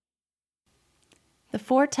The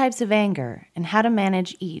 4 types of anger and how to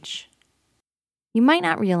manage each. You might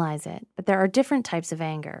not realize it, but there are different types of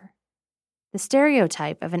anger. The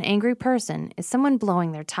stereotype of an angry person is someone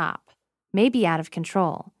blowing their top, maybe out of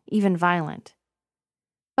control, even violent.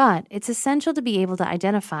 But it's essential to be able to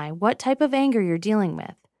identify what type of anger you're dealing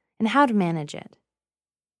with and how to manage it.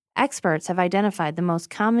 Experts have identified the most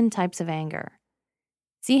common types of anger.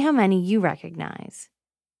 See how many you recognize.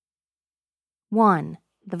 1.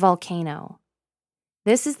 The volcano.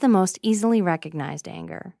 This is the most easily recognized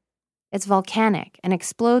anger. It's volcanic and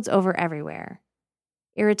explodes over everywhere.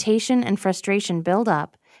 Irritation and frustration build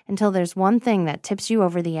up until there's one thing that tips you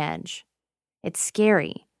over the edge. It's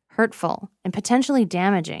scary, hurtful, and potentially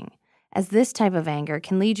damaging, as this type of anger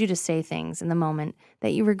can lead you to say things in the moment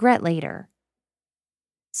that you regret later.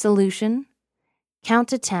 Solution: count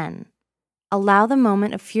to 10. Allow the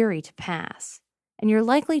moment of fury to pass, and you're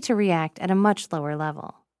likely to react at a much lower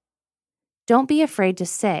level. Don't be afraid to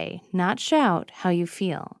say, not shout, how you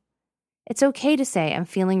feel. It's okay to say, I'm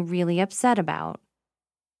feeling really upset about.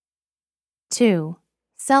 2.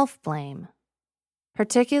 Self-blame.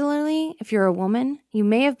 Particularly if you're a woman, you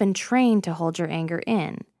may have been trained to hold your anger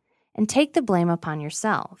in and take the blame upon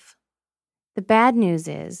yourself. The bad news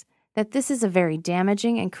is that this is a very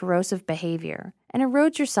damaging and corrosive behavior and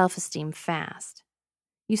erodes your self-esteem fast.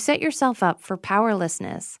 You set yourself up for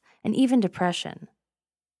powerlessness and even depression.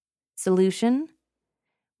 Solution: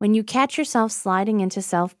 when you catch yourself sliding into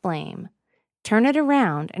self-blame, turn it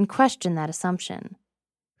around and question that assumption.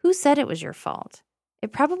 Who said it was your fault?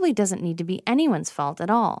 It probably doesn't need to be anyone's fault at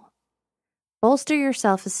all. Bolster your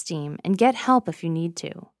self-esteem and get help if you need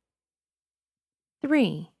to.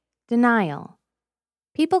 3. Denial.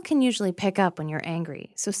 People can usually pick up when you're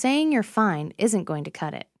angry, so saying you're fine isn't going to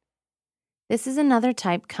cut it. This is another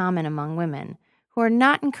type common among women who are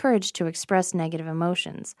not encouraged to express negative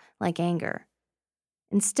emotions, like anger.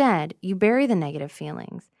 Instead, you bury the negative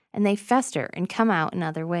feelings, and they fester and come out in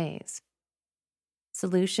other ways.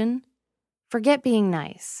 Solution: forget being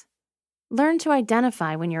nice. Learn to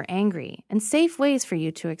identify when you're angry and safe ways for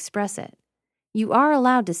you to express it. You are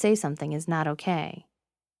allowed to say something is not okay.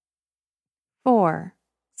 4.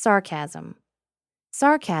 Sarcasm.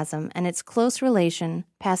 Sarcasm and its close relation,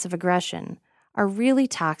 passive aggression, are really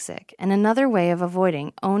toxic and another way of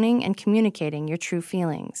avoiding owning and communicating your true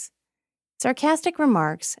feelings. Sarcastic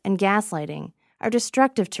remarks and gaslighting are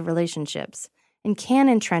destructive to relationships and can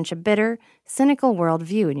entrench a bitter, cynical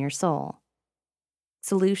worldview in your soul.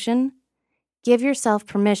 Solution: give yourself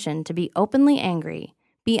permission to be openly angry,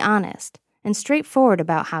 be honest, and straightforward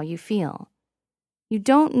about how you feel. You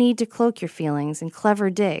don't need to cloak your feelings in clever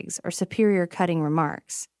digs or superior cutting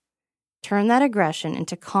remarks. Turn that aggression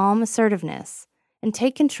into calm assertiveness and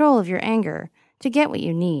take control of your anger to get what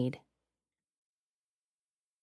you need.